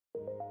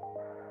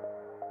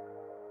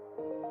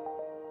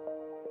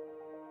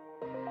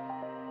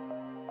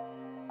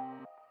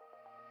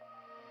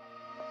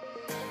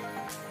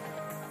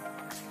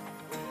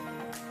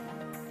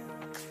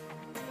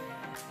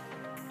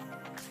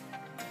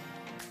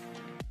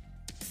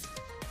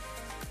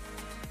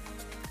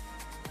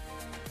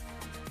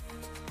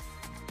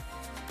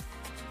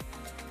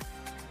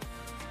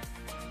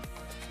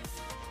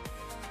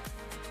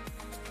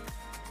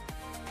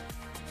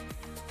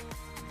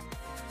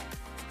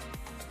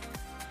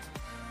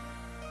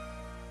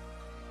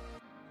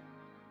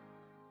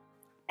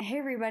Hey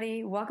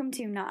everybody, welcome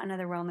to Not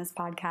Another Wellness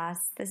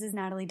Podcast. This is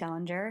Natalie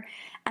Dellinger,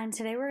 and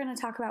today we're going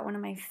to talk about one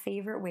of my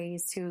favorite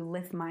ways to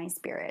lift my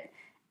spirit,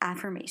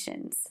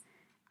 affirmations.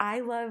 I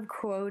love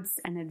quotes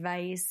and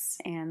advice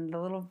and the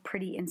little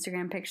pretty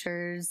Instagram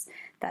pictures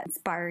that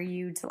inspire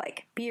you to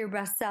be your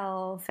best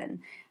self and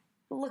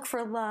look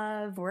for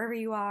love wherever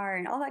you are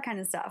and all that kind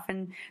of stuff.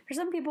 And for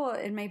some people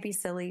it might be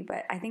silly,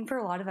 but I think for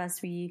a lot of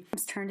us, we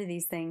just turn to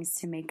these things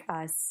to make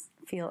us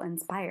feel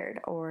inspired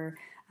or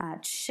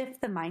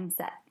shift the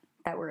mindset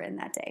that we're in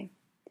that day.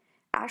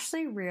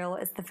 Ashley Real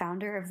is the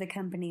founder of the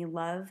company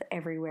Love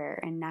Everywhere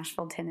in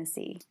Nashville,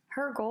 Tennessee.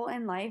 Her goal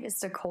in life is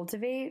to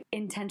cultivate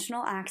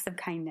intentional acts of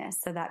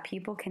kindness so that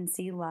people can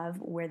see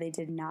love where they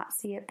did not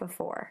see it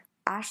before.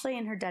 Ashley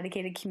and her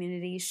dedicated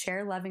community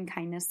share love and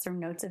kindness through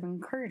notes of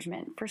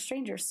encouragement for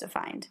strangers to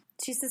find.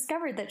 She's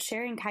discovered that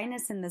sharing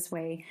kindness in this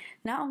way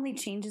not only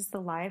changes the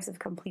lives of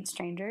complete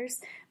strangers,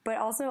 but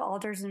also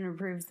alters and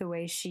improves the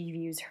way she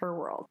views her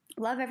world.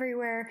 Love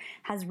Everywhere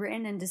has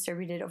written and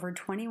distributed over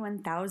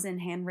 21,000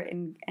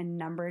 handwritten and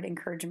numbered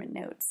encouragement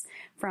notes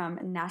from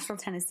Nashville,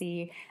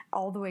 Tennessee,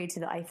 all the way to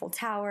the Eiffel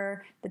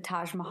Tower, the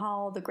Taj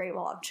Mahal, the Great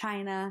Wall of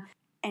China,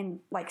 and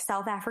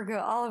South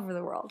Africa, all over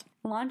the world.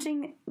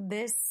 Launching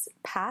this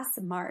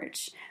past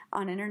March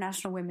on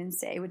International Women's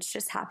Day, which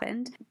just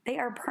happened, they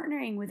are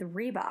partnering with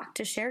Reebok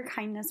to share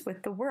kindness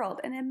with the world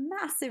in a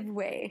massive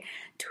way.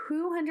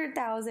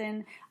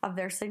 200,000 of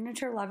their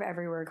signature Love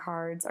Everywhere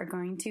cards are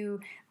going to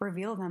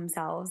reveal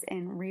themselves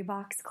in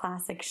Reebok's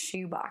classic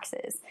shoe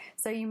boxes.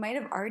 So you might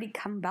have already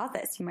come about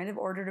this. You might have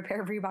ordered a pair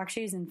of Reebok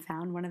shoes and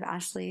found one of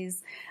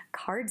Ashley's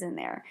cards in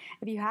there.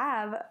 If you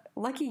have,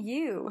 lucky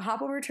you.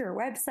 Hop over to her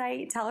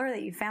website, tell her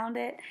that you found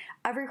it.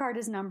 Every card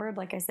is numbered,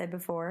 like I said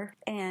before,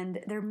 and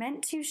they're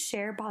meant to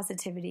share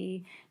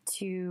positivity,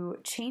 to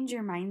change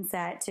your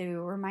mindset,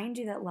 to remind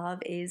you that love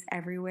is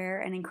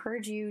everywhere and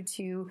encourage you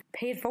to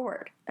pay it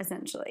forward,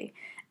 essentially.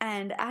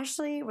 And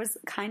Ashley was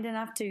kind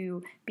enough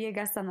to be a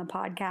guest on the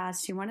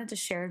podcast. She wanted to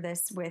share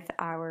this with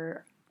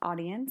our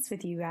audience,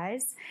 with you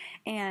guys,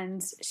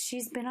 and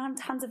she's been on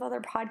tons of other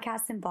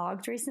podcasts and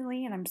blogs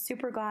recently, and I'm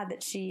super glad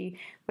that she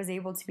was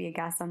able to be a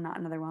guest on Not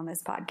Another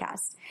Wellness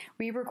Podcast.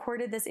 We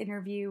recorded this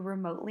interview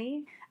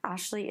remotely.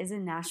 Ashley is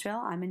in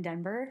Nashville, I'm in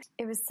Denver.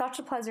 It was such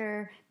a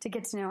pleasure to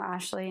get to know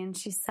Ashley, and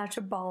she's such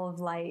a ball of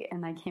light,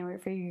 and I can't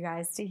wait for you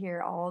guys to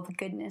hear all the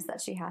goodness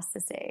that she has to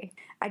say.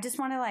 I just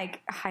want to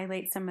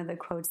highlight some of the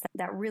quotes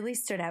that really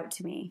stood out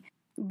to me.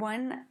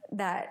 One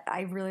that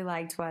I really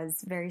liked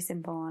was very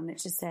simple, and it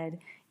just said,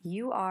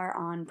 "You are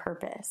on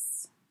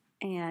purpose,"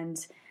 and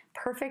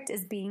perfect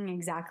is being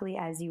exactly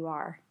as you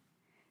are.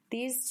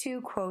 These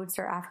two quotes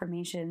or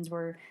affirmations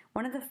were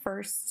one of the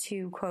first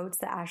two quotes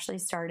that Ashley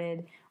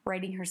started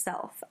writing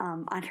herself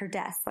on her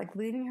desk,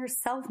 leaving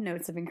herself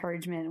notes of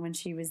encouragement when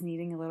she was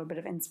needing a little bit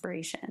of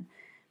inspiration.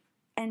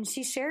 And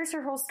she shares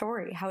her whole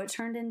story, how it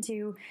turned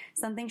into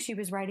something she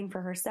was writing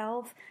for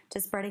herself, to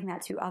spreading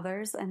that to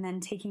others, and then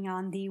taking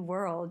on the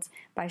world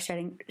by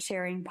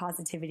sharing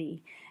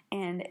positivity.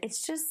 And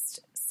it's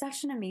just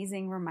such an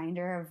amazing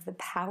reminder of the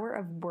power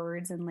of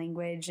words and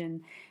language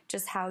and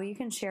just how you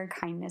can share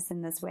kindness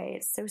in this way.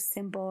 It's so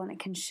simple, and it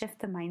can shift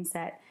the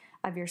mindset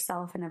of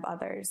yourself and of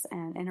others,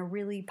 and in a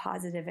really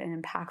positive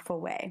and impactful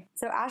way.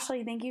 So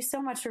Ashley, thank you so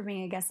much for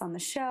being a guest on the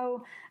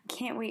show.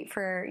 Can't wait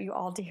for you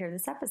all to hear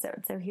this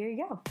episode. So here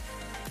you go.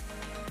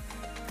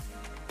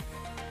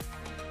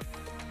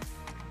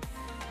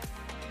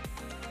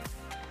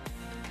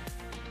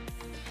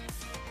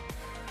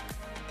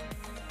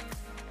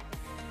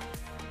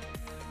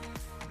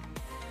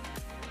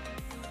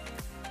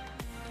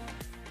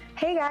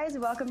 Hey guys,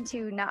 welcome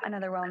to Not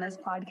Another Wellness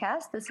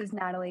Podcast. This is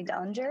Natalie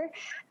Dellinger,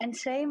 and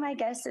today my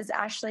guest is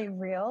Ashley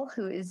Real,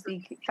 who is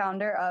the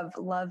founder of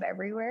Love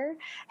Everywhere.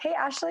 Hey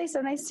Ashley,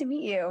 so nice to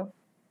meet you.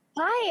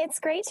 Hi, it's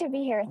great to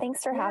be here.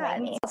 Thanks for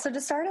having me. So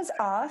to start us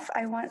off,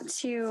 I want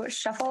to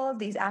shuffle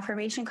these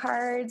affirmation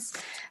cards.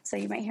 So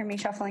you might hear me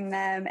shuffling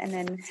them, and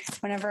then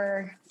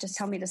whenever, just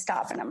tell me to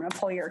stop, and I'm going to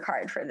pull your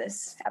card for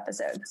this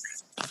episode.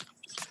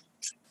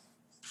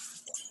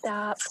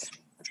 Stop.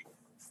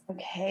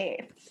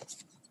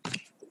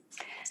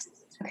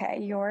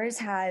 Okay, yours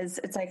has,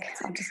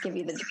 I'll just give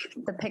you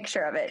the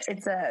picture of it.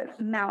 It's a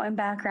mountain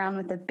background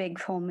with a big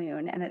full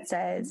moon, and it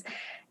says,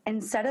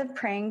 "Instead of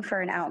praying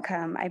for an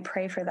outcome, I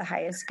pray for the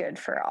highest good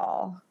for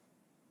all."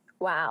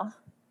 Wow.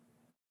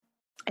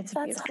 That's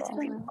beautiful.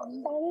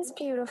 Awesome. That is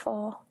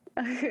beautiful.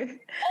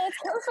 It's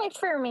perfect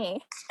for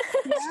me.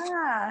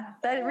 Yeah,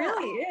 that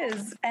really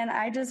is. And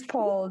I just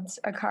pulled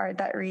a card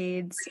that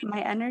reads,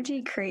 "My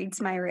energy creates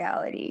my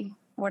reality.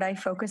 What I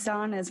focus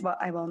on is what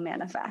I will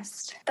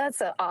manifest."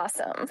 That's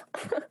awesome.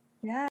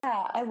 Yeah,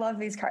 I love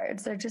these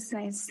cards. They're just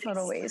nice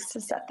little ways to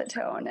set the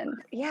tone. And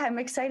yeah, I'm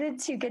excited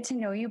to get to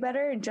know you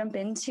better and jump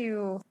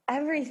into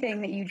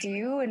everything that you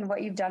do and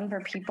what you've done for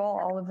people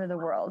all over the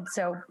world.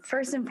 So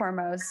first and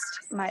foremost,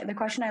 the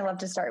question I love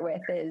to start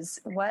with is,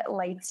 what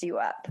lights you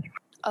up?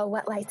 Oh,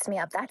 what lights me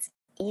up? That's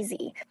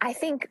easy. I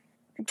think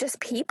just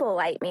people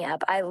light me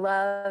up. I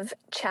love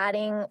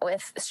chatting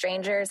with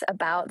strangers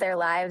about their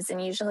lives.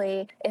 And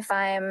usually if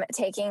I'm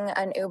taking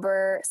an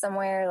Uber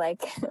somewhere,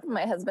 like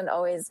my husband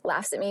always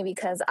laughs at me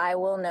because I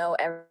will know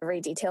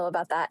every detail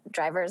about that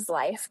driver's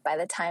life by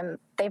the time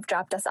they've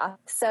dropped us off.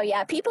 So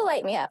yeah, people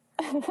light me up.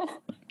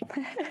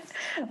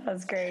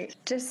 That's great.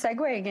 Just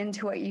segueing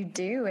into what you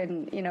do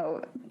and,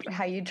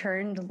 how you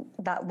turned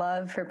that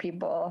love for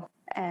people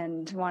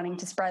and wanting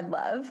to spread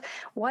love.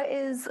 What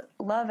is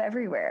Love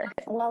Everywhere?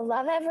 Well,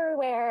 Love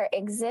Everywhere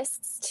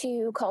exists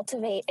to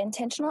cultivate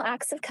intentional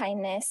acts of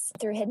kindness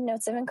through hidden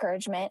notes of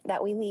encouragement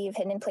that we leave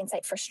hidden in plain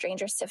sight for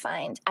strangers to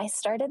find. I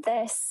started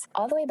this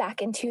all the way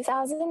back in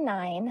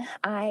 2009.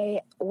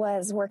 I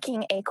was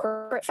working a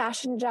corporate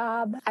fashion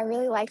job. I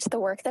really liked the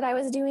work that I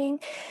was doing,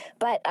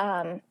 but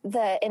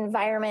the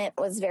environment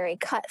was very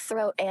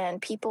cutthroat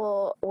and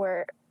people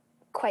were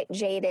quite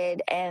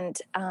jaded, and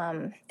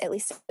at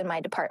least in my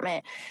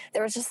department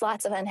there was just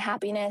lots of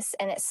unhappiness,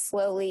 and it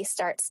slowly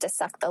starts to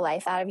suck the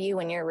life out of you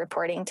when you're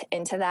reporting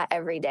into that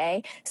every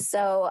day.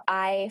 So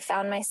I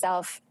found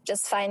myself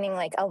just finding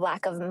like a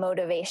lack of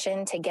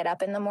motivation to get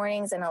up in the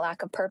mornings and a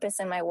lack of purpose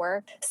in my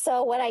work.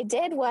 So what I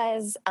did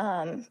was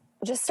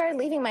just started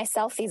leaving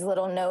myself these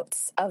little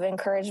notes of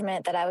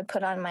encouragement that I would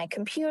put on my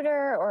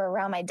computer or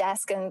around my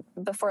desk. And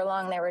before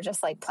long, they were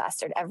just like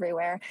plastered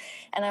everywhere.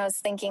 And I was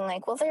thinking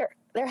like, well,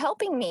 they're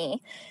helping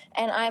me,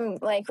 and I'm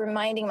like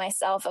reminding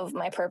myself of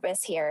my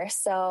purpose here.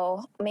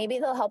 So maybe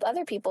they'll help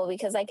other people,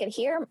 because I could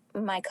hear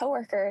my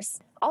coworkers.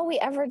 All we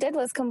ever did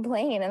was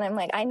complain. And I'm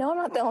like, I know I'm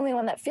not the only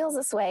one that feels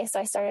this way. So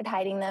I started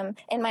hiding them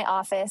in my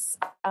office,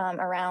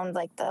 around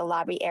like the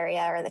lobby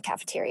area or the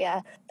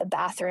cafeteria, the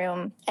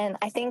bathroom. And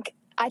I think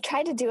I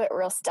tried to do it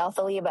real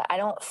stealthily, but I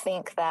don't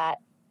think that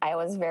I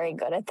was very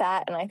good at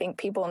that. And I think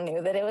people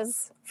knew that it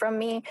was from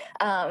me.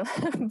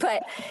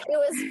 But it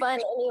was fun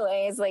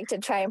anyways, like to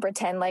try and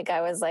pretend like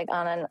I was like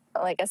on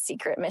a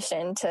secret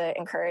mission to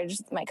encourage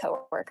my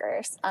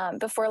coworkers.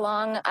 Before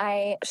long,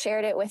 I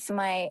shared it with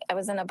I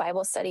was in a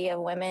Bible study of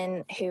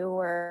women who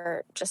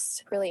were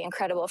just really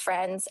incredible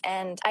friends.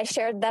 And I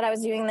shared that I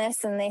was doing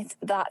this, and they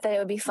thought that it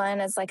would be fun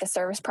as like a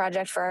service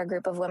project for our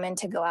group of women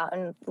to go out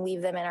and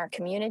leave them in our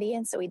community.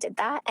 And so we did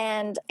that.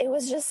 And it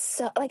was just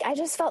so, like, I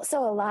just felt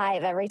so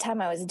alive every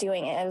time I was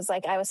doing it. It was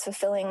like I was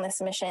fulfilling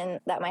this mission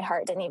that my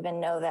heart didn't even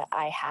know that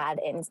I had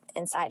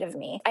inside of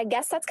me. I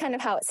guess that's kind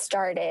of how it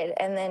started.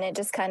 And then it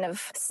just kind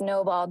of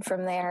snowballed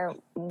from there.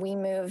 We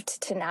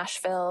moved to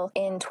Nashville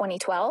in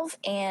 2012,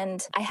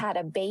 and I had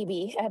a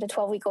baby. I had a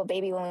 12-week-old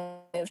baby when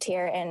we moved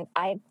here, and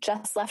I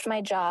just left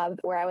my job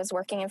where I was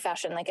working in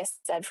fashion, like I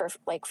said, for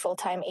like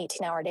full-time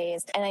 18-hour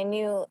days. And I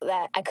knew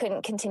that I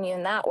couldn't continue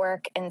in that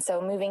work. And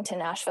so moving to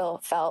Nashville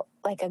felt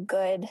like a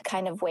good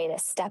kind of way to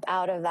step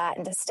out of that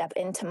and to step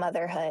into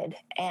motherhood.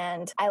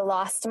 And I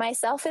lost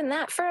myself in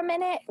that for a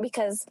minute,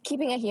 because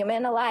keeping a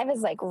human alive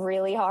is like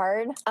really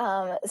hard.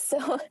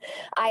 So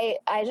I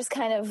just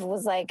kind of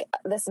was like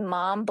this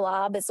mom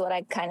blob is what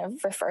I kind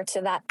of refer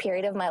to that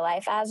period of my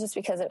life as, just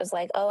because it was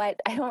like, oh, I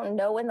don't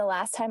know when the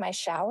last time I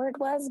showered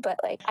was, but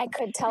like I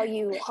could tell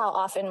you how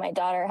often my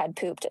daughter had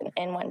pooped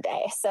in one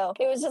day. So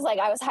it was just like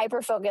I was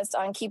hyper focused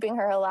on keeping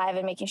her alive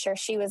and making sure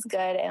she was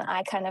good, and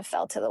I kind of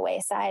fell to the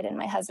wayside. And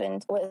my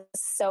husband was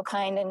so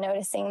kind in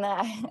noticing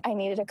that I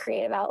needed a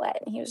creative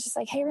outlet. And he was just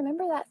like, hey,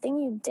 remember that thing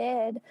you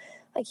did?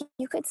 Like,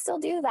 you could still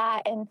do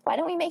that. And why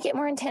don't we make it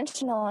more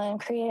intentional and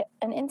create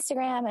an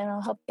Instagram, and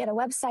I'll help you get a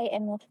website,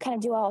 and we'll kind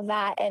of do all of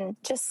that. And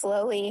just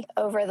slowly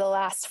over the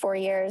last 4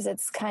 years,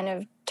 it's kind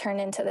of turned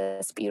into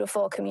this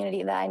beautiful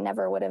community that I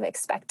never would have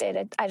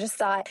expected. I just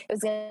thought it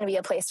was going to be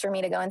a place for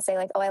me to go and say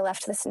like, oh, I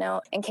left this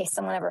note in case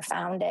someone ever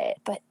found it.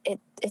 But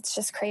it's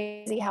just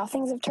crazy how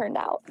things have turned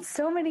out.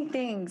 So many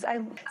things.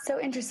 So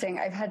interesting.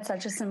 I've had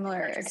such a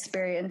similar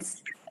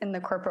experience in the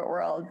corporate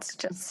world,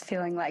 just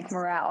feeling like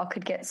morale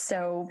could get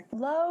so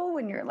low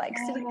when you're like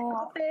sitting in the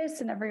office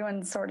and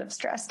everyone's sort of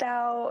stressed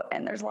out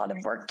and there's a lot of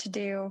work to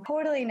do.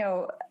 Totally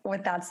know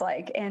what that's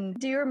like. And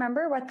do you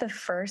remember what the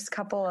first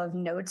couple of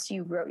notes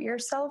you wrote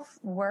yourself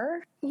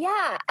were?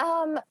 Yeah.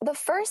 The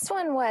first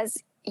one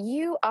was,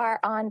 you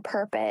are on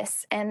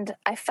purpose. And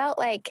I felt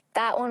like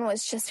that one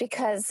was just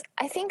because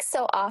I think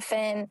so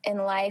often in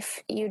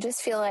life, you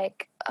just feel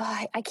like,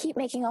 oh, I keep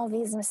making all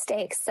these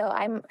mistakes. So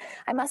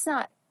I must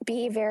not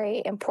be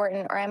very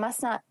important, or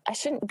I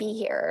shouldn't be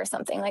here or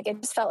something. Like it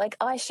just felt like,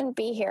 oh, I shouldn't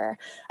be here.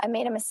 I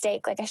made a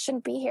mistake. Like I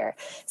shouldn't be here.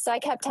 So I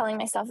kept telling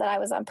myself that I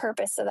was on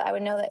purpose, so that I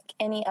would know that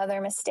any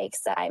other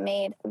mistakes that I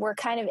made were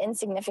kind of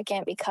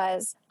insignificant,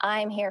 because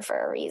I'm here for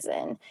a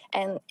reason,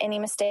 and any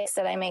mistakes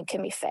that I made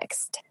can be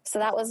fixed. So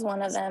that was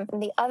one of them.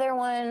 The other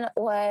one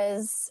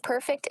was,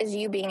 perfect is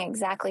you being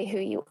exactly who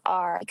you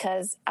are,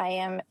 because I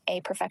am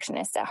a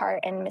perfectionist at heart,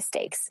 and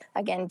mistakes,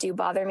 again, do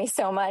bother me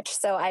so much.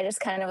 So I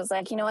just kind of was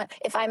like, you know what,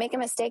 if I make a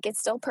mistake, it's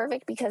still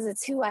perfect, because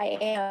it's who I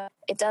am.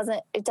 It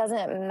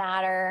doesn't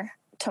matter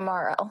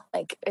tomorrow.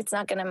 Like it's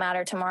not going to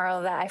matter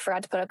tomorrow that I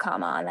forgot to put a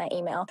comma on that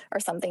email or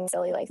something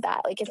silly like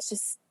that. Like it's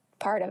just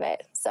part of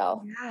it.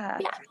 So yeah,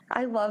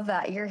 I love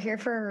that. You're here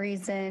for a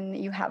reason.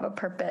 You have a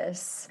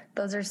purpose.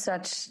 Those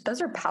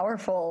are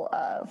powerful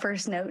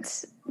first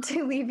notes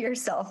to leave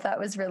yourself. That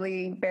was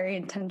really very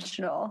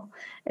intentional,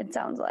 it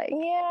sounds like. Yeah,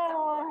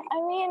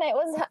 I mean, it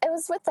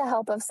was with the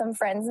help of some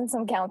friends and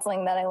some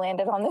counseling that I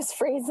landed on those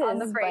phrases.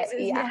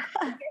 Yeah.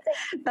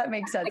 That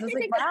makes sense. It's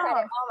like,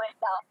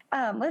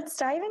 wow. Let's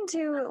dive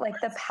into like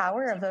the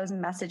power of those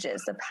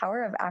messages, the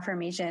power of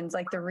affirmations.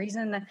 Like the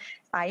reason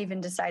I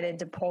even decided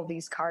to pull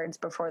these cards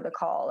before the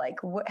call. Like,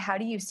 how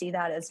do you see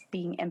that as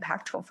being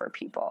impactful for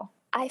people?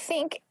 I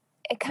think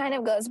it kind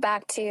of goes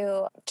back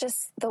to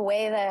just the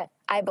way that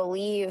I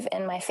believe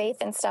in my faith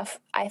and stuff.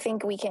 I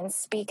think we can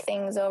speak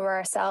things over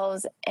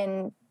ourselves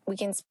and we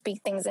can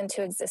speak things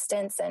into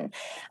existence. And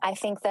I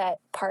think that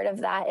part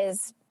of that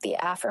is the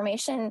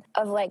affirmation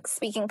of like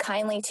speaking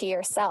kindly to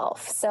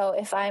yourself. So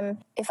if I'm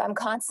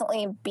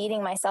constantly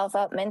beating myself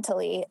up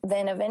mentally,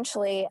 then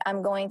eventually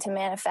I'm going to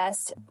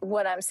manifest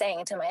what I'm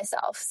saying to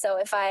myself. So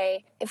if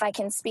I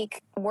can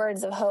speak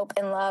words of hope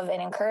and love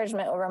and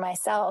encouragement over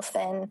myself,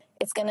 then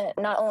it's going to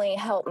not only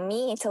help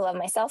me to love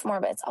myself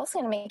more, but it's also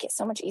going to make it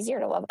so much easier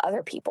to love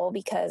other people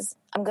because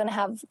I'm going to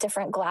have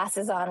different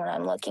glasses on when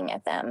I'm looking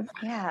at them.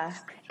 Yeah.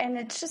 And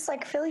it's just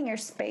like filling your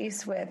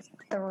space with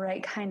the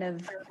right kind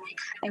of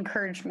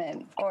encouragement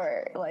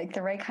or like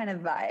the right kind of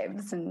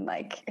vibes, and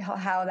like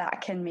how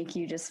that can make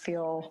you just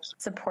feel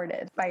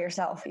supported by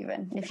yourself,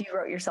 even if you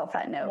wrote yourself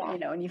that note,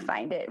 and you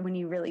find it when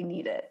you really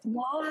need it.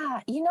 Yeah.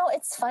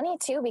 It's funny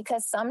too,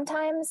 because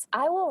sometimes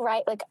I will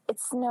write, like,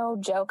 it's no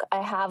joke.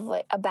 I have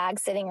like a bag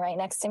sitting right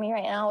next to me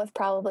right now with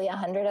probably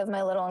 100 of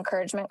my little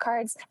encouragement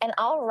cards, and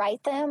I'll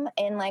write them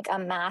in like a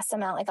mass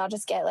amount. Like I'll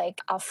just get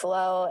I'll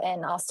flow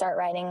and I'll start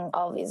writing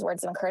all these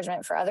words of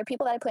encouragement for other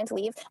people that I plan to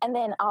leave. And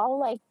then I'll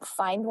like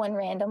find one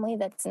randomly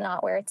that's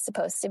not where it's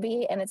supposed to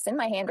be. And it's in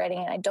my handwriting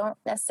and I don't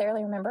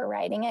necessarily remember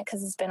writing it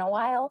because it's been a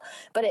while,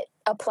 but it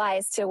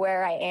applies to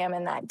where I am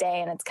in that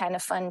day. And it's kind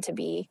of fun to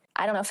be,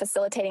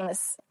 facilitating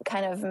this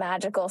kind of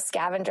magical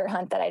scavenger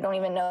hunt that I don't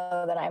even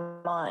know that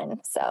I'm on.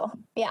 So,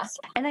 yeah.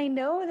 And I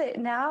know that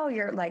now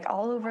you're like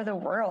all over the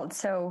world.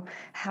 So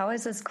how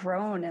has this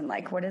grown and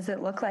like, what does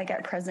it look like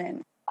at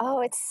present?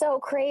 Oh, it's so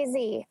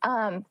crazy.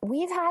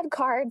 We've had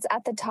cards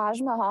at the Taj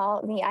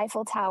Mahal, the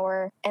Eiffel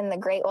Tower, and the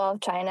Great Wall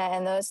of China.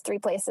 And those 3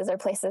 places are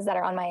places that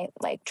are on my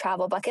like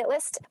travel bucket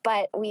list.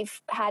 But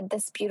we've had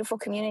this beautiful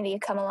community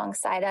come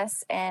alongside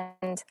us.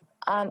 And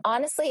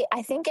honestly,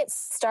 I think it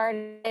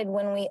started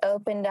when we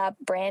opened up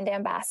Brand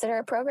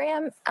Ambassador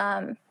program.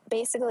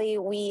 Basically,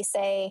 we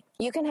say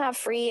you can have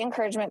free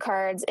encouragement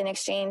cards in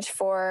exchange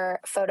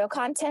for photo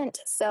content.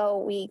 So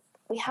we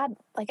had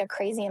like a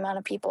crazy amount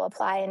of people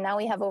apply, and now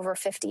we have over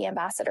 50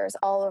 ambassadors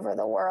all over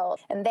the world,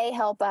 and they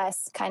help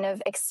us kind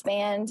of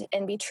expand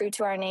and be true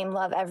to our name,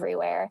 love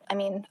everywhere. I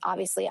mean,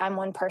 obviously I'm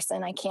one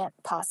person. I can't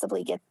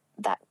possibly get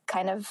that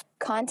kind of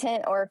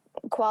content or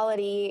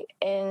quality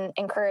in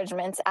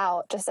encouragements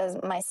out just as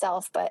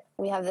myself, but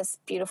we have this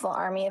beautiful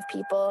army of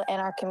people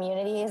and our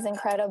community is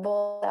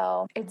incredible.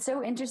 So it's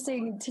so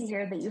interesting to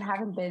hear that you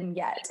haven't been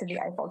yet to the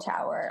Eiffel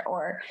Tower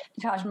or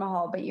Taj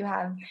Mahal, but you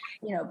have,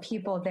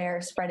 people there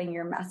spreading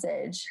your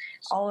message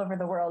all over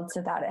the world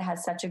so that it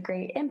has such a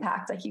great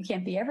impact. Like you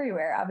can't be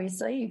everywhere.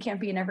 Obviously you can't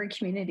be in every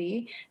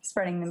community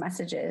spreading the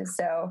messages.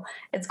 So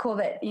it's cool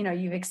that,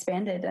 you've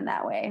expanded in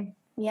that way.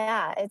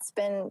 Yeah, it's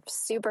been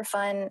super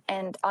fun.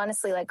 And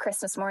honestly, like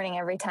Christmas morning,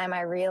 every time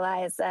I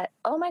realize that,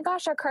 oh my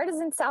gosh, our card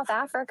is in South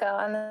Africa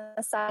on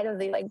the side of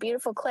the like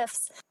beautiful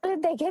cliffs. How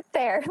did they get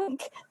there?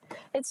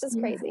 It's just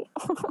crazy.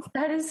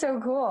 That is so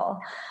cool.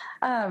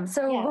 One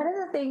of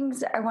the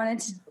things I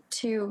wanted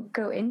to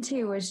go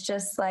into was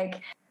just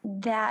like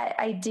that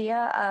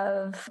idea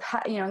of,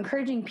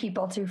 encouraging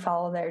people to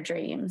follow their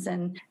dreams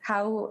and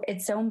how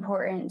it's so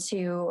important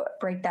to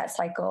break that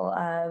cycle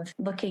of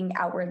looking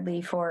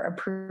outwardly for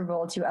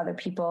approval to other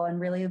people and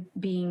really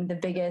being the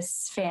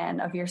biggest fan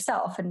of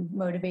yourself and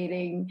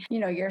motivating,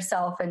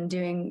 yourself and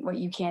doing what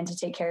you can to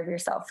take care of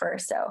yourself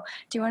first. So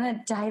do you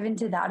want to dive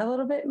into that a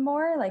little bit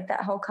more, like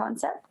that whole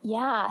concept?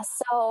 Yeah.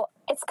 So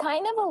it's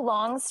kind of a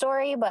long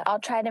story, but I'll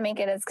try to make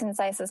it as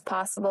concise as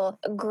possible.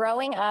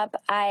 Growing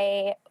up,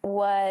 I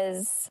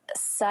was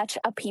such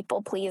a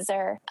people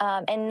pleaser,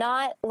 and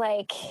not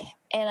like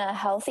in a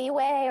healthy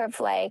way or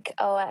like,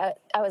 I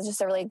was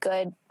just a really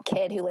good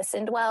kid who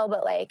listened well,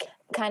 but like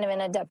kind of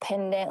in a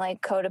dependent,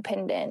 like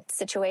codependent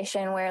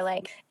situation where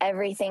like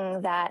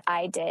everything that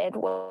I did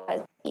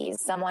was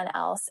please someone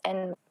else.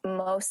 And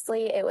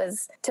mostly it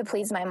was to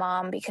please my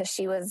mom because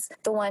she was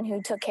the one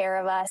who took care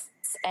of us.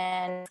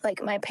 And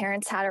like my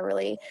parents had a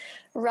really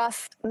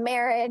rough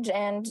marriage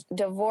and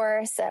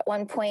divorce at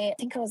one point.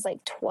 I think I was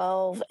like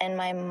 12 and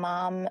my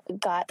mom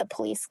got the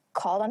police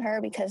called on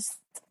her because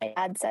my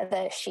dad said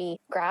that she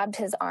grabbed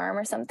his arm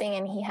or something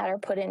and he had her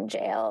put in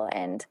jail.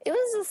 And it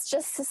was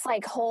just this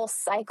like whole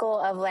cycle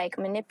of like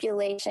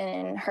manipulation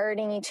and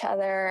hurting each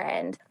other.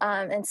 And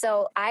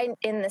so I'm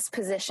in this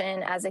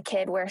position as a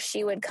kid where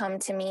she would come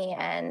to me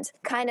and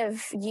kind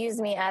of use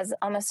me as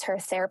almost her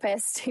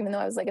therapist, even though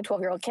I was like a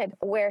 12-year-old kid,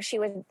 where she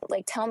would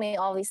like tell me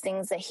all these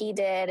things that he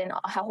did and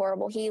how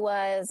horrible he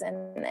was.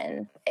 And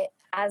then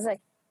as a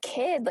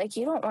kid, like,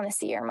 you don't want to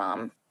see your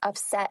mom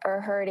upset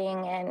or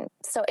hurting. And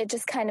so it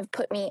just kind of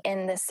put me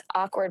in this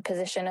awkward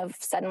position of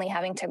suddenly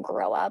having to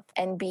grow up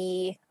and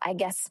be, I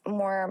guess,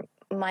 more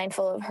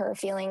mindful of her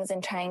feelings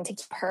and trying to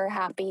keep her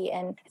happy.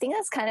 And I think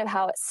that's kind of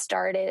how it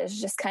started,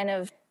 is just kind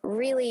of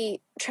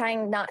really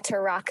trying not to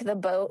rock the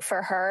boat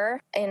for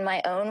her in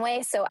my own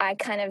way. So I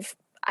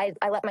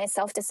let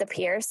myself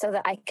disappear so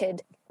that I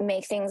could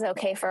make things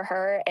okay for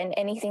her, and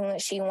anything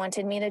that she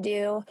wanted me to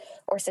do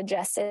or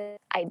suggested,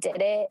 I did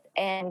it.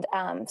 And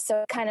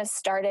so it kind of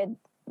started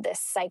this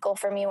cycle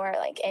for me where,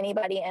 like,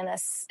 anybody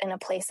in a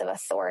place of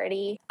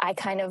authority, I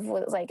kind of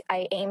was like,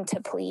 I aim to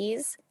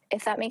please,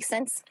 if that makes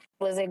sense.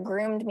 It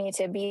groomed me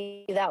to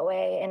be that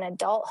way in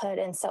adulthood.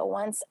 And so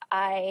once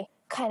I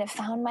kind of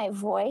found my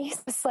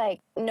voice, it's like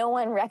no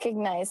one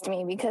recognized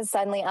me because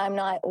suddenly I'm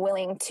not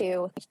willing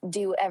to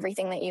do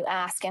everything that you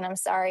ask. And I'm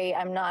sorry,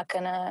 I'm not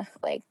gonna,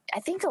 like, I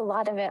think a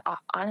lot of it,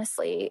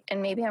 honestly,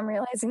 and maybe I'm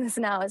realizing this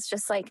now, is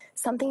just like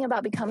something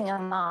about becoming a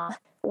mom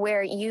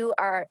where you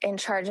are in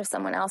charge of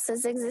someone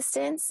else's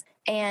existence.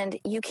 And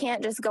you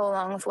can't just go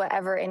along with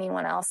whatever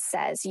anyone else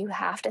says. You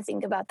have to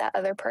think about that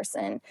other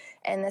person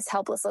and this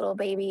helpless little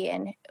baby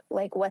and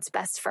like what's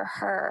best for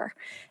her.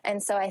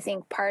 And so I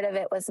think part of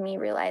it was me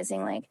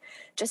realizing, like,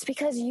 just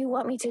because you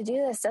want me to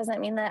do this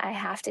doesn't mean that I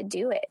have to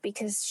do it,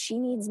 because she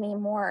needs me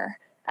more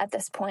at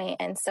this point.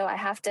 And so I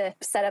have to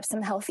set up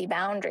some healthy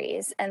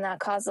boundaries, and that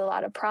caused a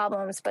lot of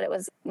problems, but it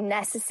was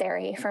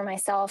necessary for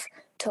myself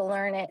to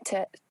learn it,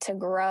 to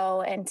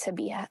grow and to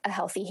be a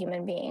healthy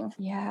human being.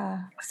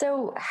 Yeah.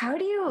 So how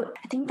do you,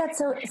 I think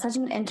that's such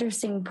an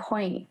interesting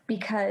point,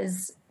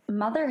 because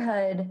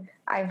motherhood,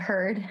 I've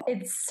heard,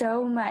 it's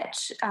so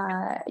much,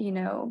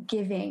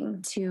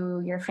 giving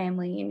to your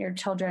family and your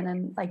children,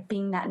 and like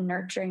being that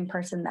nurturing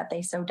person that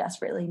they so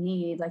desperately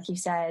need. Like you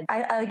said,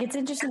 I like, it's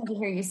interesting to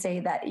hear you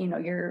say that,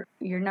 your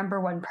number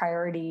one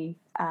priority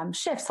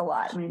shifts a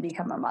lot when you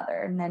become a mother,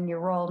 and then your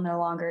role no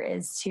longer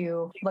is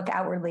to look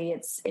outwardly.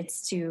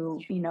 It's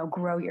to,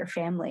 grow your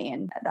family.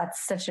 And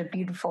that's such a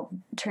beautiful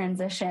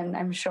transition,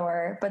 I'm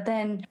sure. But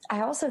then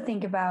I also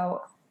think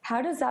about, how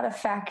does that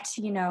affect,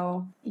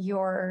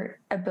 your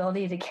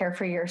ability to care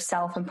for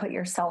yourself and put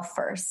yourself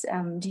first?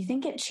 Do you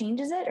think it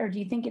changes it, or do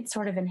you think it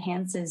sort of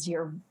enhances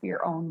your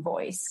own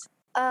voice?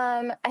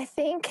 I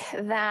think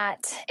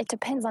that it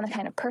depends on the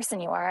kind of person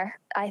you are.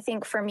 I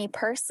think for me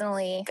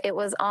personally, it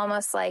was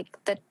almost like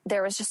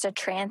there was just a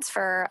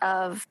transfer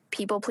of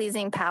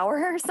people-pleasing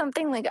power or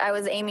something. Like, I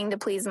was aiming to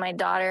please my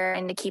daughter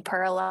and to keep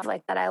her alive,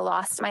 like that I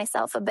lost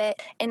myself a bit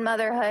in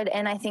motherhood.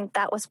 And I think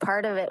that was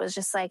part of it, was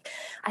just like,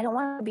 I don't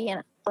want to be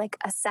like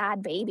a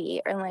sad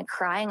baby and like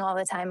crying all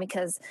the time,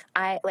 because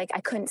I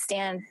couldn't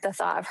stand the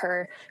thought of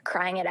her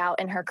crying it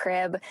out in her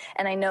crib.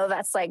 And I know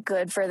that's like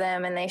good for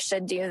them and they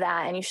should do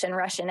that, and you shouldn't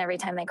rush in every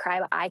time they cry,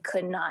 but I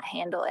could not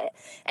handle it.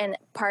 And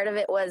part of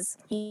it was,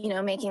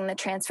 making the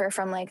transfer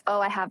from like,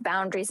 oh, I have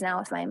boundaries now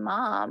with my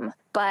mom,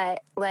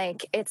 but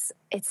like it's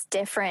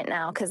different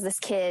now because this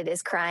kid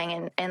is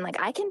crying, and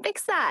like I can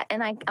fix that,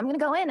 and I'm going to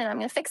go in and I'm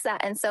going to fix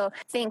that. And so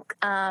I think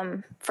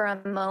for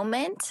a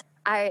moment,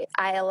 I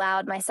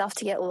allowed myself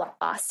to get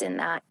lost in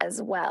that as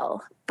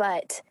well.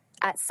 But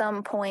at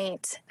some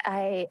point,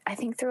 I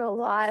think through a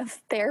lot of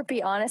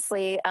therapy,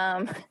 honestly,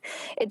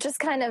 it just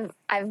kind of,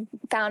 I've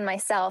found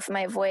myself,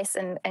 my voice,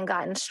 and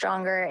gotten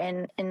stronger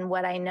in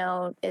what I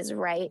know is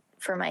right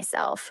for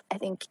myself. I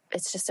think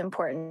it's just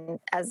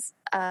important as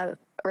a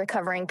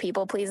recovering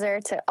people pleaser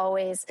to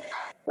always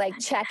like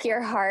check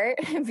your heart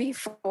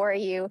before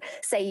you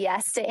say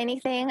yes to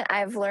anything.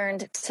 I've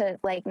learned to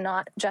like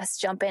not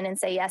just jump in and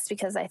say yes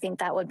because I think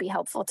that would be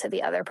helpful to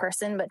the other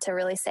person, but to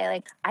really say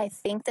like, I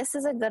think this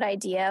is a good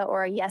idea,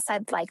 or yes,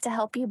 I'd like to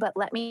help you, but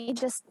let me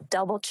just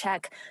double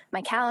check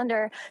my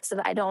calendar so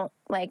that I don't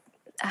like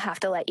have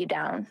to let you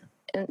down.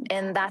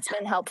 And that's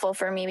been helpful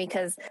for me,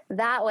 because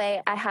that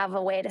way I have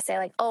a way to say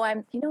like, oh,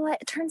 you know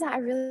what? It turns out I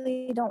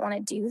really don't want to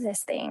do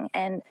this thing.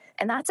 And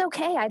that's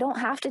okay. I don't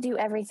have to do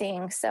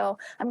everything. So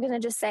I'm going to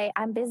just say,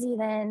 I'm busy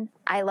then.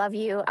 I love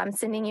you. I'm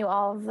sending you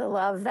all of the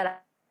love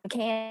that I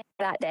can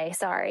that day.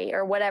 Sorry.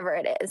 Or whatever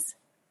it is.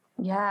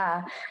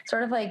 Yeah.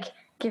 Sort of like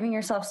giving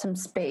yourself some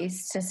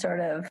space to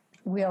sort of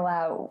wheel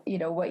out,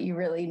 what you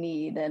really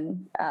need,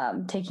 and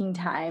taking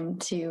time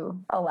to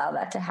allow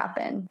that to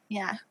happen.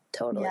 Yeah.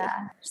 Totally.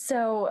 Yeah.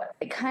 So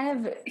it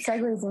kind of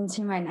segues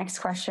into my next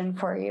question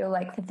for you,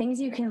 like the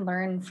things you can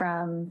learn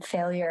from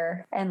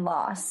failure and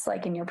loss,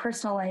 like in your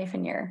personal life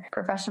and your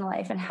professional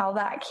life, and how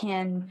that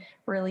can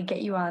really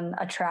get you on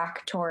a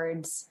track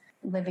towards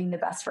living the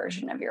best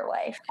version of your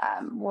life.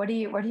 What are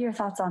your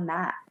thoughts on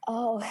that?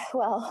 Oh,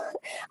 well,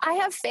 I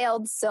have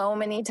failed so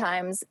many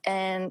times,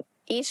 and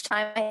each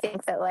time I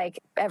think that like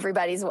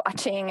everybody's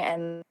watching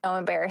and so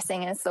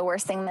embarrassing and it's the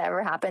worst thing that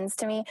ever happens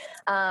to me.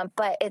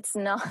 But it's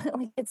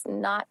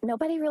not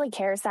nobody really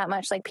cares that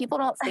much. Like people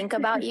don't think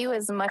about you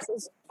as much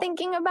as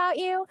thinking about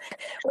you,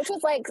 which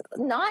is like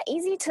not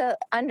easy to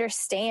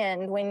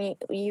understand when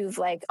you've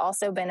like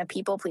also been a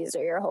people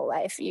pleaser your whole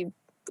life. You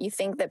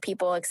think that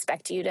people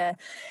expect you to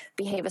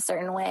behave a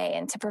certain way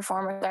and to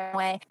perform a certain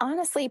way.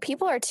 Honestly,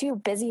 people are too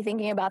busy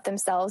thinking about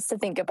themselves to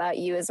think about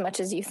you as much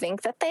as you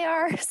think that they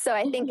are. So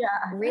I think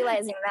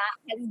realizing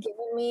that has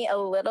given me a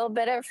little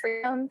bit of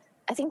freedom.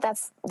 I think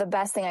that's the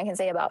best thing I can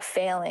say about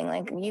failing.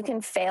 Like you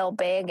can fail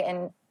big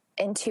and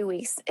in 2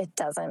 weeks, it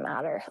doesn't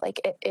matter. Like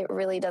it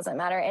really doesn't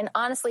matter. And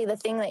honestly, the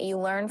thing that you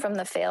learn from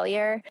the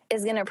failure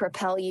is going to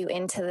propel you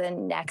into the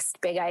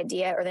next big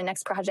idea or the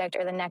next project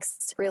or the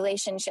next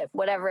relationship,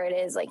 whatever it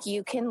is. Like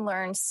you can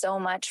learn so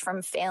much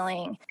from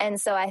failing. And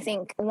so I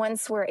think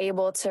once we're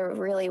able to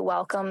really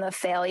welcome the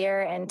failure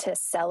and to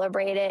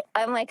celebrate it,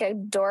 I'm like a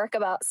dork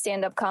about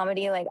stand-up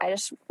comedy. Like I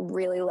just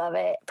really love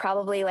it.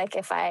 Probably like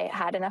if I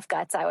had enough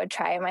guts, I would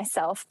try it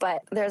myself.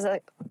 But there's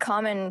a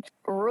common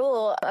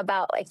rule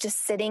about like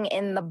just sitting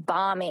in the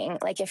bombing.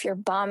 Like if you're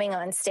bombing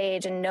on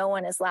stage and no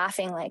one is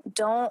laughing, like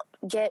don't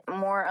get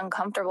more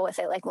uncomfortable with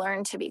it. Like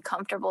learn to be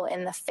comfortable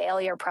in the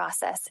failure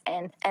process,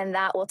 and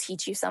that will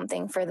teach you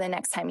something for the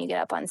next time you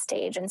get up on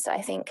stage. And so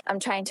I think I'm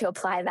trying to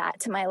apply that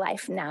to my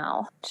life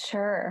now.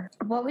 Sure.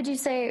 What would you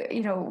say,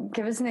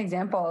 give us an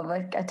example of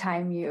like a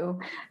time you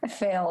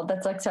failed?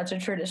 That's like such a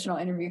traditional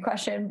interview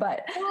question,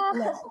 but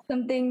like,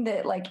 something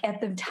that like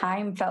at the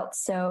time felt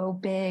so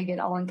big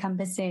and all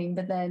encompassing,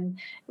 but then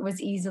was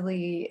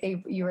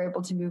you were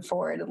able to move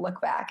forward and look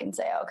back and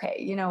say, okay,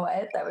 you know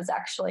what, that was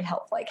actually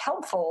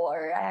helpful,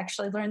 or I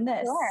actually learned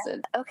this.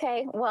 Sure.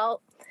 Okay.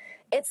 Well,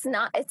 it's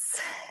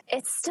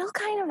still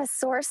kind of a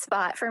sore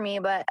spot for me,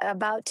 but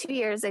about 2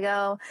 years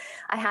ago,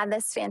 I had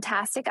this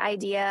fantastic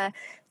idea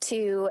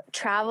to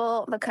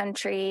travel the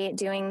country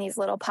doing these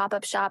little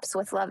pop-up shops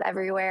with Love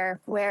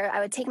Everywhere, where I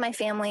would take my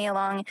family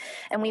along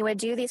and we would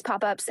do these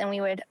pop-ups, and we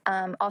would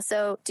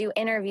also do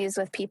interviews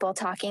with people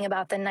talking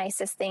about the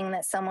nicest thing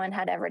that someone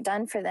had ever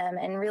done for them,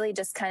 and really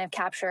just kind of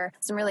capture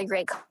some really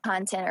great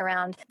content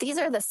around these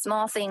are the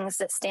small things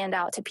that stand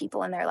out to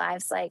people in their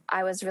lives. Like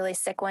I was really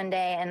sick one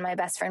day and my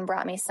best friend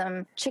brought me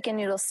some chicken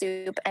noodle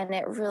soup and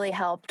it really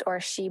helped, or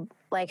she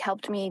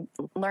helped me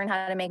learn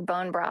how to make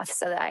bone broth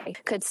so that I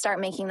could start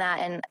making that,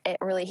 and it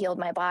really healed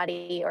my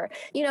body. Or,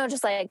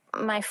 just like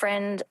my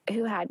friend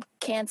who had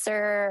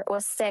cancer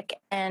was sick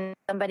and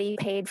somebody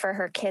paid for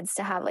her kids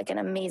to have like an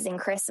amazing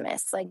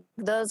Christmas. Like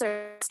those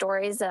are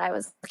stories that I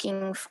was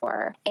looking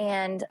for.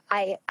 And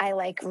I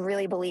like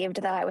really believed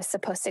that I was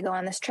supposed to go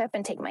on this trip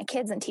and take my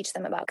kids and teach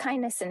them about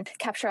kindness and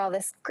capture all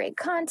this great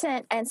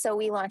content. And so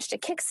we launched a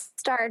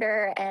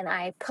Kickstarter, and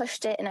I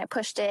pushed it and I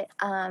pushed it.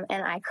 And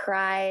I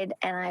cried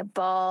and I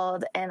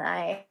bawled and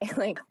I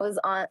was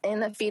in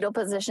the fetal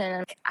position.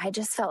 And I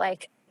just felt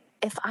like,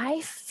 if I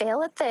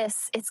fail at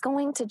this, it's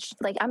going to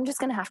I'm just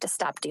going to have to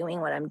stop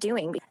doing what I'm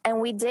doing. And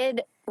we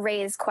did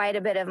raise quite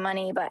a bit of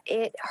money, but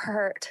it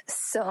hurt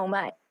so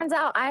much. Turns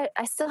out I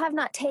still have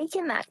not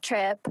taken that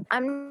trip.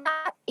 I'm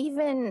not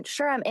even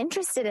sure I'm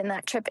interested in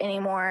that trip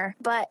anymore.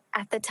 But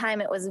at the time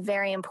it was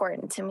very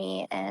important to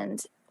me.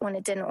 And when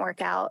it didn't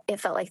work out, it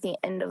felt like the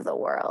end of the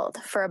world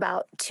for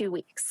about 2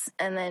 weeks.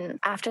 And then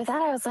after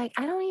that, I was like,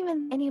 I don't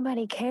even think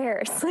anybody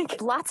cares.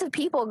 Like lots of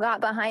people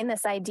got behind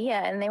this idea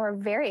and they were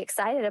very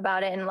excited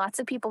about it. And lots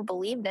of people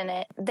believed in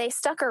it. They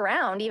stuck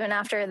around even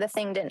after the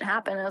thing didn't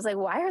happen. I was like,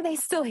 why are they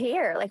still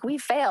here? Like we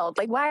failed.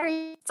 Like, why are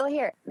you still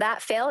here?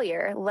 That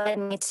failure led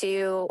me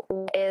to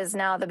what is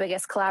now the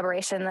biggest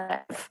collaboration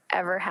that I've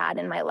ever had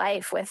in my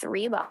life with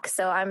Reebok.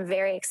 So I'm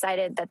very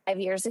excited that 5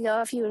 years ago,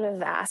 if you would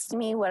have asked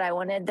me what I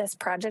wanted this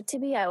project to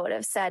be, I would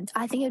have said,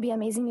 I think it'd be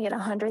amazing to get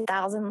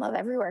 100,000 Love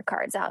Everywhere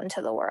cards out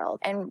into the world.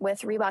 And with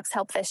Reebok's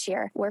help this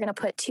year, we're going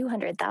to put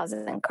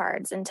 200,000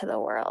 cards into the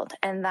world.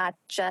 And that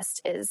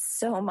just is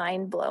so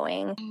mind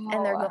blowing. Oh.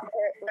 And they're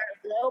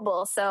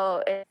global.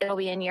 So it'll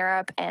be in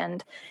Europe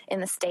and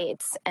in the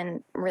States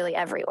and really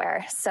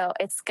everywhere. So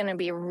it's going to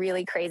be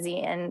really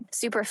crazy and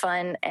super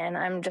fun. And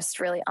I'm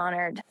just really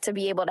honored to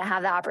be able to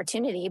have the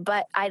opportunity.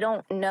 But I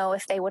don't know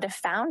if they would have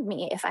found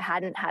me if I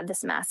hadn't had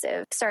this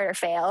massive start or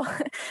fail.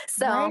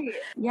 So right.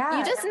 Yeah,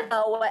 you just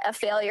know what a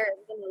failure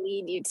is going to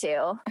lead you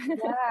to.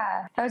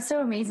 Yeah, that was so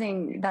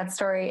amazing, that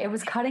story. It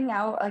was cutting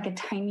out like a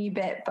tiny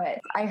bit, but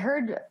I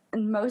heard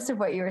most of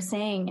what you were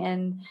saying.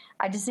 And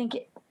I just think,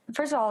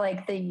 first of all,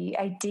 like the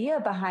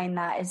idea behind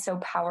that is so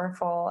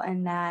powerful,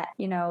 and that,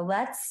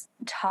 let's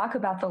talk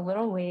about the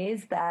little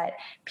ways that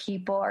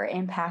people are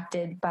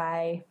impacted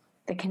by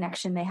the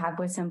connection they have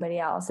with somebody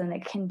else. And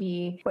it can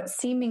be what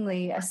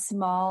seemingly a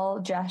small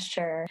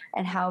gesture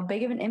and how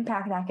big of an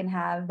impact that can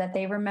have, that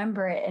they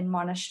remember it and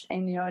want to,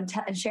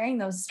 and sharing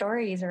those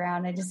stories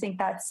around. I just think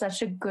that's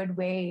such a good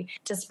way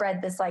to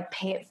spread this like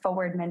pay it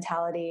forward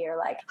mentality, or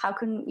like, how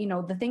can,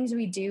 the things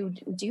we do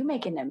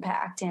make an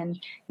impact.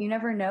 And you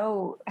never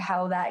know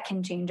how that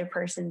can change a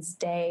person's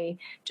day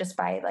just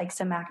by like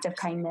some act of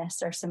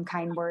kindness or some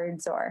kind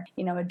words, or,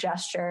 a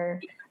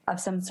gesture of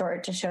some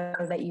sort to show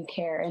that you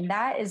care. And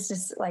that is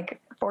just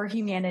like, for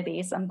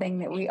humanity, something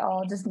that we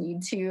all just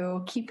need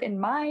to keep in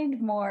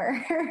mind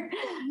more.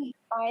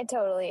 I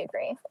totally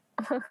agree.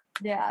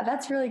 Yeah,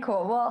 that's really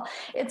cool. Well,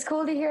 it's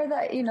cool to hear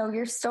that,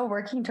 you're still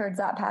working towards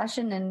that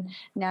passion, and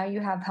now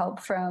you have help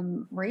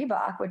from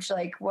Reebok, which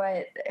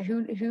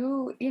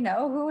who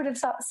would have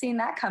seen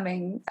that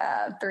coming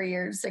 3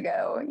 years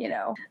ago?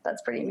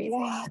 That's pretty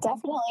amazing. Yeah,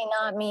 definitely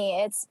not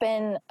me. It's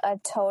been a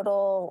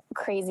total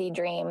crazy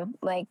dream.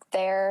 Like,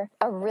 they're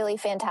a really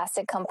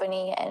fantastic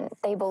company, and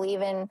they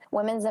believe in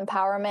women's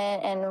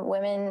empowerment and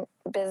women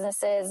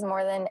businesses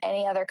more than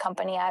any other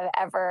company I've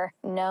ever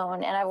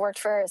known. And I've worked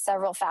for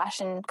several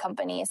fashion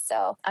companies,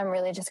 so I'm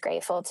really just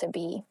grateful to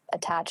be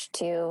attached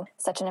to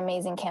such an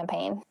amazing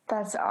campaign.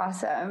 That's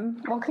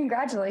awesome. Well,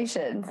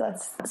 congratulations.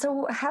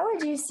 So how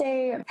would you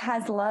say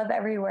has Love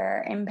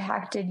Everywhere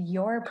impacted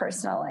your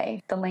personal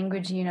life? The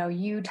language,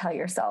 you tell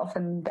yourself,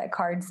 and the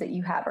cards that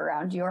you have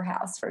around your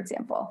house, for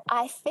example.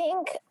 I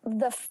think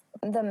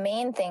the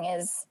main thing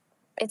is,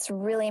 it's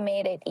really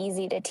made it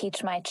easy to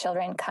teach my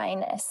children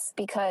kindness,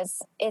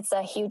 because it's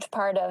a huge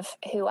part of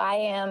who I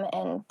am,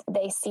 and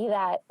they see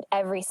that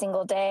every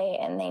single day,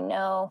 and they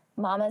know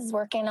Mama's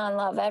working on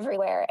love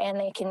everywhere, and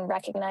they can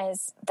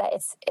recognize that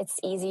it's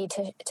easy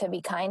to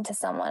be kind to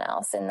someone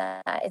else, and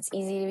that it's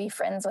easy to be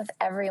friends with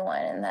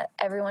everyone, and that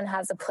everyone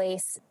has a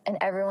place and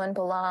everyone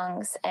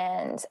belongs.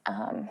 And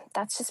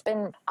that's just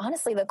been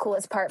honestly the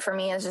coolest part for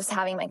me, is just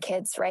having my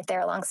kids right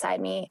there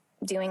alongside me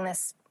doing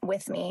this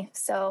with me.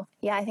 So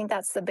yeah, I think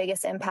that's the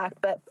biggest impact.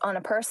 But on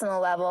a personal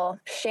level,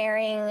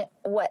 sharing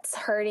what's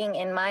hurting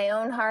in my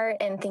own heart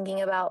and thinking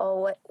about,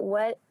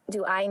 what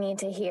do I need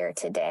to hear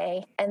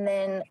today? And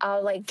then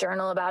I'll like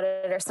journal about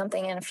it or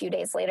something. And a few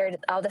days later,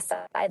 I'll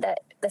decide that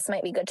this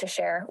might be good to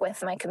share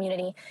with my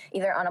community,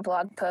 either on a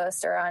blog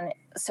post or on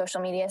social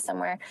media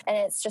somewhere. And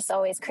it's just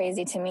always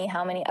crazy to me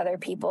how many other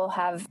people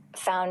have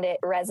found it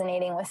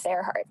resonating with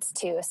their hearts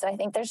too. So I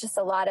think there's just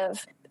a lot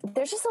of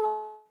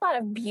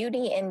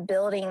beauty in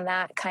building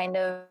that kind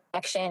of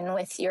connection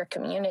with your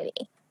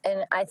community.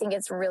 And I think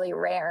it's really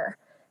rare.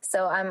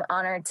 So I'm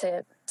honored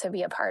to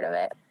be a part of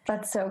it.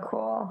 That's so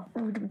cool.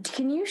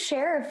 Can you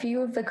share a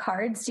few of the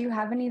cards? Do you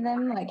have any of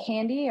them like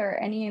handy, or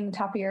any in the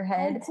top of your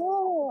head? I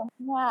do.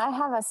 Yeah, I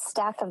have a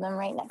stack of them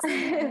right next to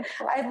me.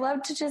 I'd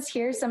love to just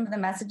hear some of the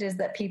messages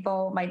that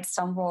people might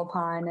stumble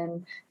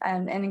upon,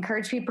 and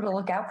encourage people to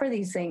look out for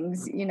these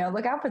things.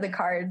 Look out for the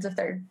cards if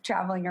they're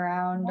traveling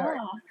around. Yeah.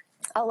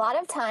 A lot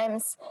of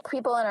times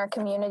people in our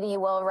community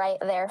will write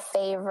their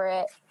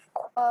favorite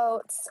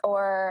quotes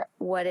or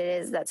what it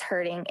is that's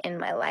hurting in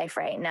my life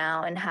right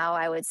now, and how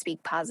I would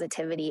speak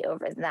positivity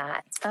over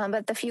that.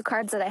 But the few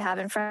cards that I have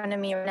in front of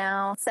me right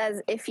now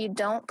says, if you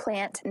don't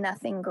plant,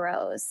 nothing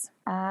grows.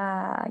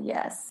 Ah,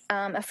 yes.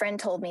 A friend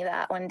told me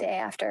that one day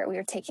after we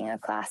were taking a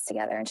class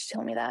together, and she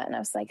told me that, and I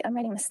was like, I'm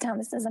writing this down.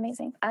 This is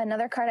amazing.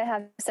 Another card I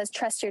have says,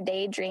 trust your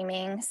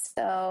daydreaming.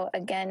 So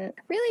again,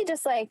 really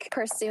just like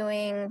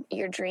pursuing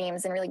your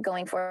dreams and really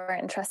going for it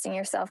and trusting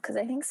yourself. Because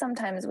I think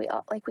sometimes we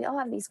all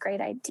have these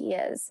great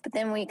ideas, but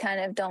then we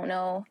kind of don't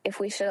know if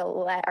we should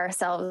let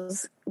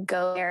ourselves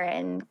go there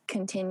and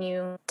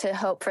continue to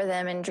hope for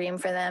them and dream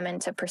for them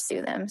and to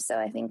pursue them. So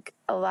I think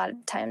a lot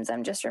of times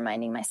I'm just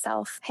reminding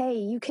myself,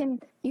 hey,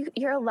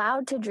 you're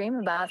allowed to dream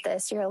about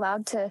this. You're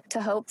allowed to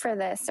hope for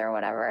this or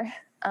whatever.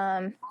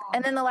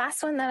 And then the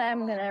last one that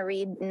I'm going to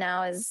read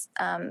now is,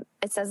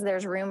 it says,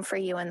 there's room for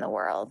you in the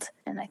world.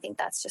 And I think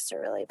that's just a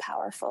really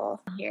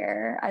powerful.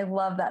 Here, I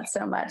love that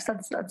so much.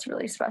 That's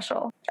really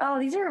special. Oh,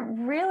 these are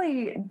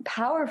really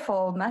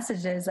powerful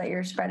messages that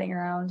you're spreading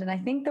around. And I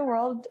think the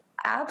world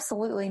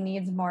absolutely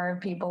needs more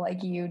people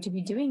like you to be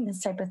doing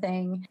this type of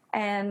thing.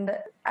 And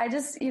I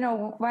just,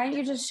 why don't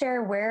you just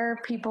share where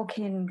people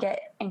can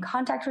get in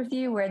contact with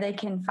you, where they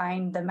can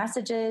find the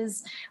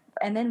messages,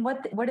 and then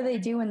what do they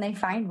do when they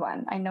find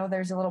one? I know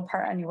there's a little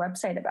part on your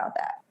website about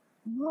that.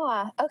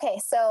 Yeah. Okay.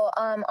 So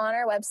on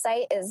our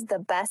website is the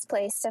best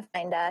place to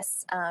find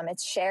us.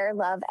 It's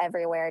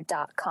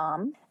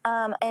shareloveeverywhere.com.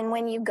 And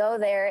when you go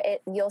there,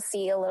 you'll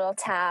see a little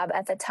tab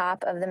at the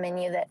top of the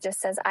menu that just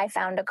says, I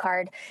found a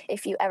card.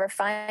 If you ever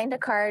find a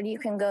card, you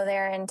can go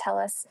there and tell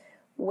us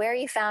where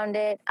you found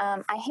it.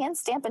 I hand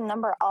stamp and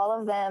number all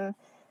of them.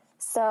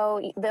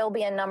 So there'll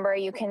be a number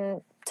you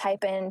can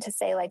type in to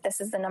say, like,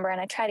 this is the number. And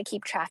I try to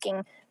keep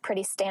tracking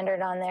pretty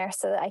standard on there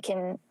so that I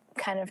can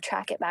kind of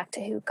track it back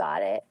to who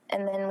got it.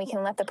 And then we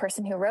can let the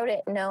person who wrote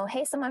it know,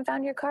 hey, someone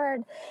found your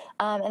card.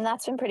 And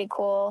that's been pretty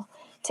cool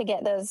to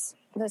get those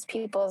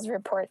people's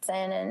reports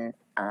in. And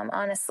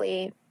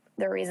honestly,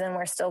 the reason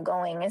we're still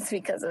going is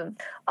because of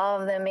all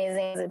of the amazing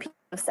things that people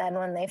have said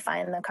when they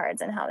find the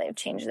cards and how they've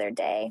changed their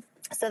day.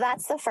 So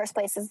that's the first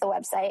place, is the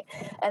website.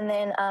 And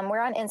then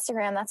we're on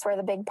Instagram. That's where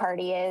the big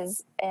party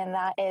is. And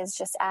that is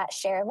just at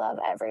Share Love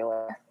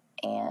Everywhere.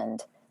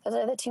 And those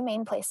are the two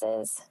main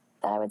places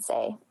that I would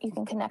say you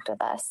can connect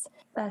with us.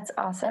 That's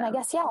awesome. And I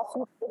guess, yeah, if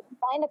you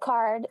find a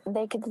card,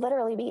 they could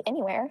literally be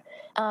anywhere.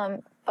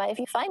 But if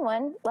you find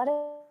one, let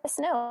us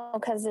know,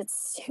 because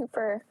it's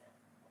super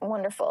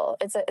wonderful.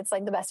 It's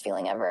like the best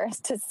feeling ever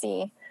to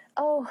see,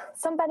 oh,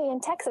 somebody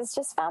in Texas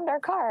just found our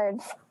card.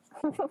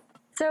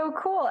 So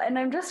cool. And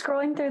I'm just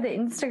scrolling through the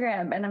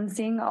Instagram and I'm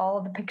seeing all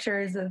of the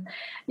pictures of,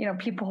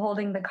 people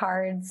holding the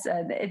cards.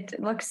 It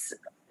looks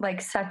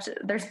like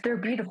they're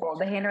beautiful.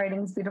 The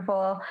handwriting's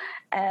beautiful,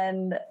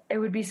 and it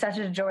would be such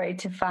a joy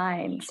to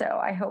find. So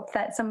I hope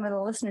that some of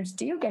the listeners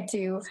do get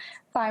to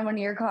find one of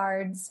your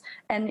cards,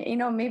 and,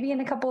 maybe in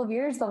a couple of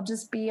years, they'll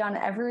just be on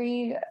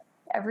every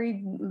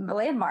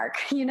landmark.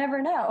 You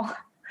never know.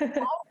 That's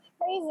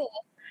crazy.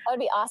 That would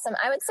be awesome.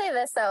 I would say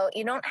this, though.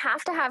 You don't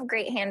have to have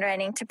great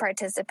handwriting to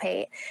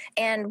participate.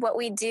 And what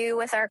we do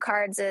with our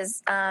cards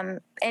is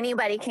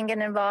anybody can get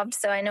involved.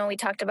 So I know we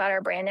talked about our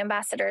brand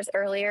ambassadors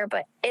earlier,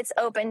 but it's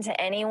open to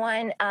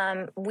anyone.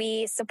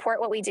 We support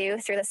what we do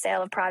through the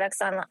sale of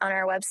products on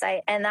our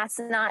website. And that's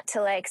not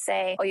to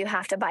say, oh, you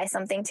have to buy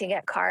something to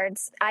get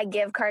cards. I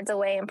give cards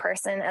away in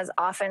person as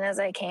often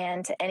as I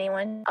can to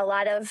anyone. A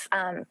lot of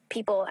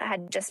people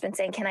had just been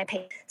saying, can I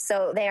pay?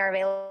 So they are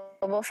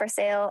available for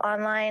sale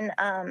online.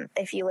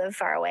 If you live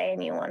far away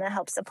and you want to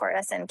help support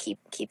us and keep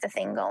the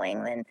thing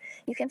going, then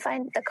you can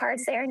find the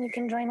cards there and you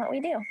can join what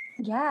we do.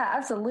 Yeah,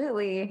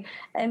 absolutely.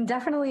 And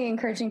definitely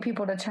encouraging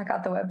people to check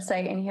out the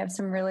website, and you have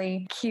some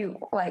really cute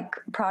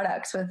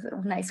products with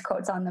nice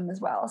quotes on them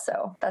as well.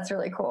 So that's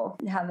really cool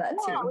to have that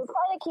too. Yeah, we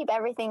try to keep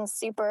everything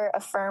super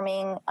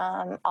affirming.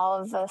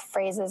 All of the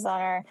phrases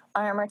on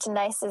our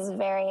merchandise is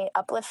very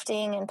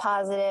uplifting and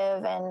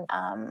positive,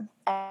 and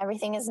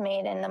everything is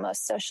made in the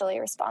most socially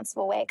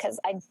responsible way, because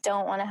I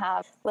don't want to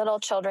have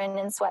little children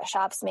in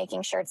sweatshops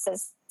making shirts that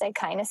say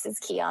kindness is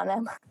key on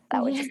them.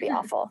 That would just be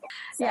awful.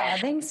 So. Yeah,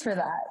 thanks for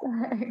that.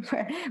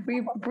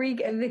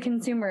 The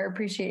consumer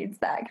appreciates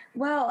that.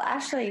 Well,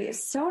 Ashley,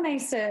 so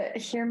nice to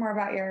hear more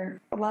about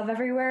your Love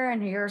Everywhere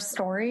and your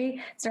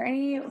story. Is there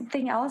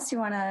anything else you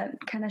want to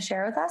kind of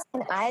share with us?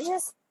 And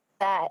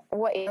that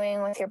what you're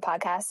doing with your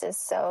podcast is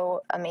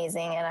so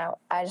amazing, and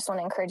I just want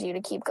to encourage you to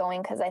keep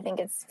going, because I think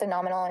it's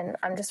phenomenal, and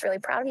I'm just really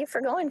proud of you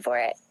for going for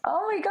it.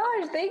 Oh my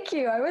gosh, thank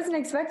you. I wasn't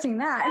expecting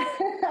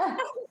that.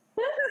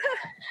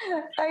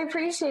 I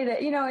appreciate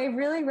it. It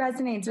really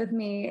resonates with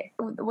me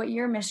what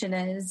your mission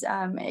is,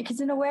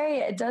 because in a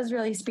way it does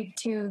really speak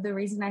to the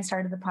reason I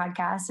started the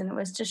podcast, and it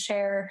was to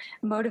share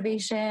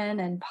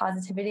motivation and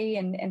positivity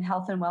and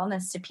health and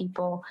wellness to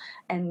people,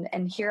 and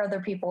hear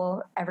other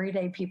people,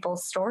 everyday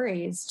people's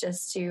stories,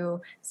 just to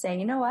say,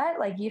 you know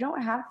what, you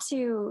don't have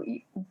to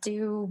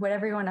do what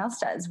everyone else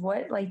does.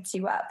 What lights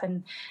you up,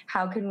 and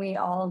how can we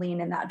all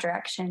lean in that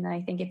direction? And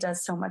I think it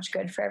does so much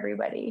good for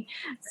everybody.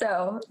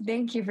 So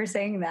thank you for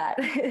saying that.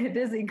 It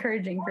is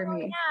encouraging for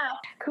me. Yeah.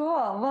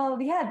 Cool.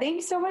 Well, yeah,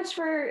 thanks so much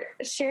for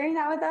sharing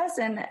that with us.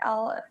 And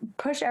I'll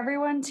push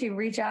everyone to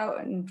reach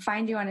out and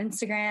find you on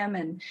Instagram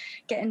and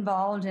get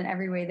involved in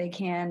every way they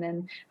can.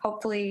 And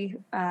hopefully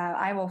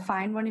I will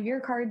find one of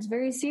your cards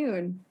very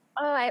soon.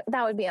 Oh,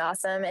 that would be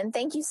awesome. And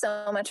thank you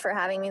so much for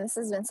having me. This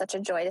has been such a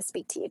joy to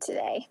speak to you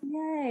today.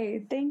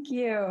 Yay. Thank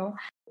you.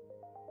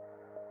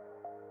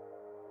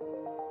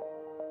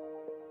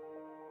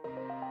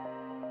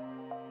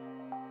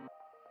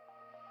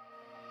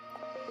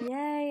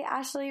 Yay,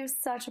 Ashley, it was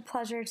such a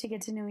pleasure to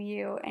get to know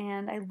you,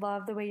 and I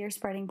love the way you're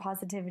spreading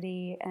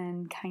positivity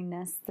and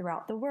kindness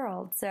throughout the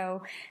world.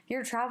 So if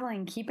you're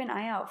traveling, keep an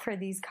eye out for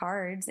these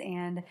cards,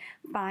 and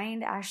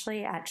find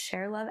Ashley at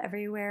Share Love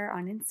Everywhere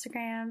on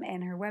Instagram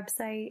and her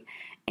website,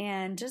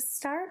 and just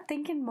start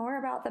thinking more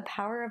about the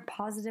power of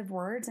positive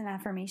words and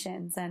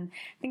affirmations, and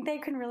I think they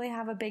can really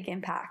have a big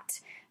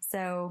impact.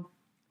 So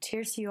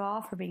cheers to you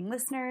all for being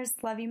listeners.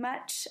 Love you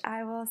much.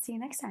 I will see you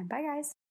next time. Bye, guys.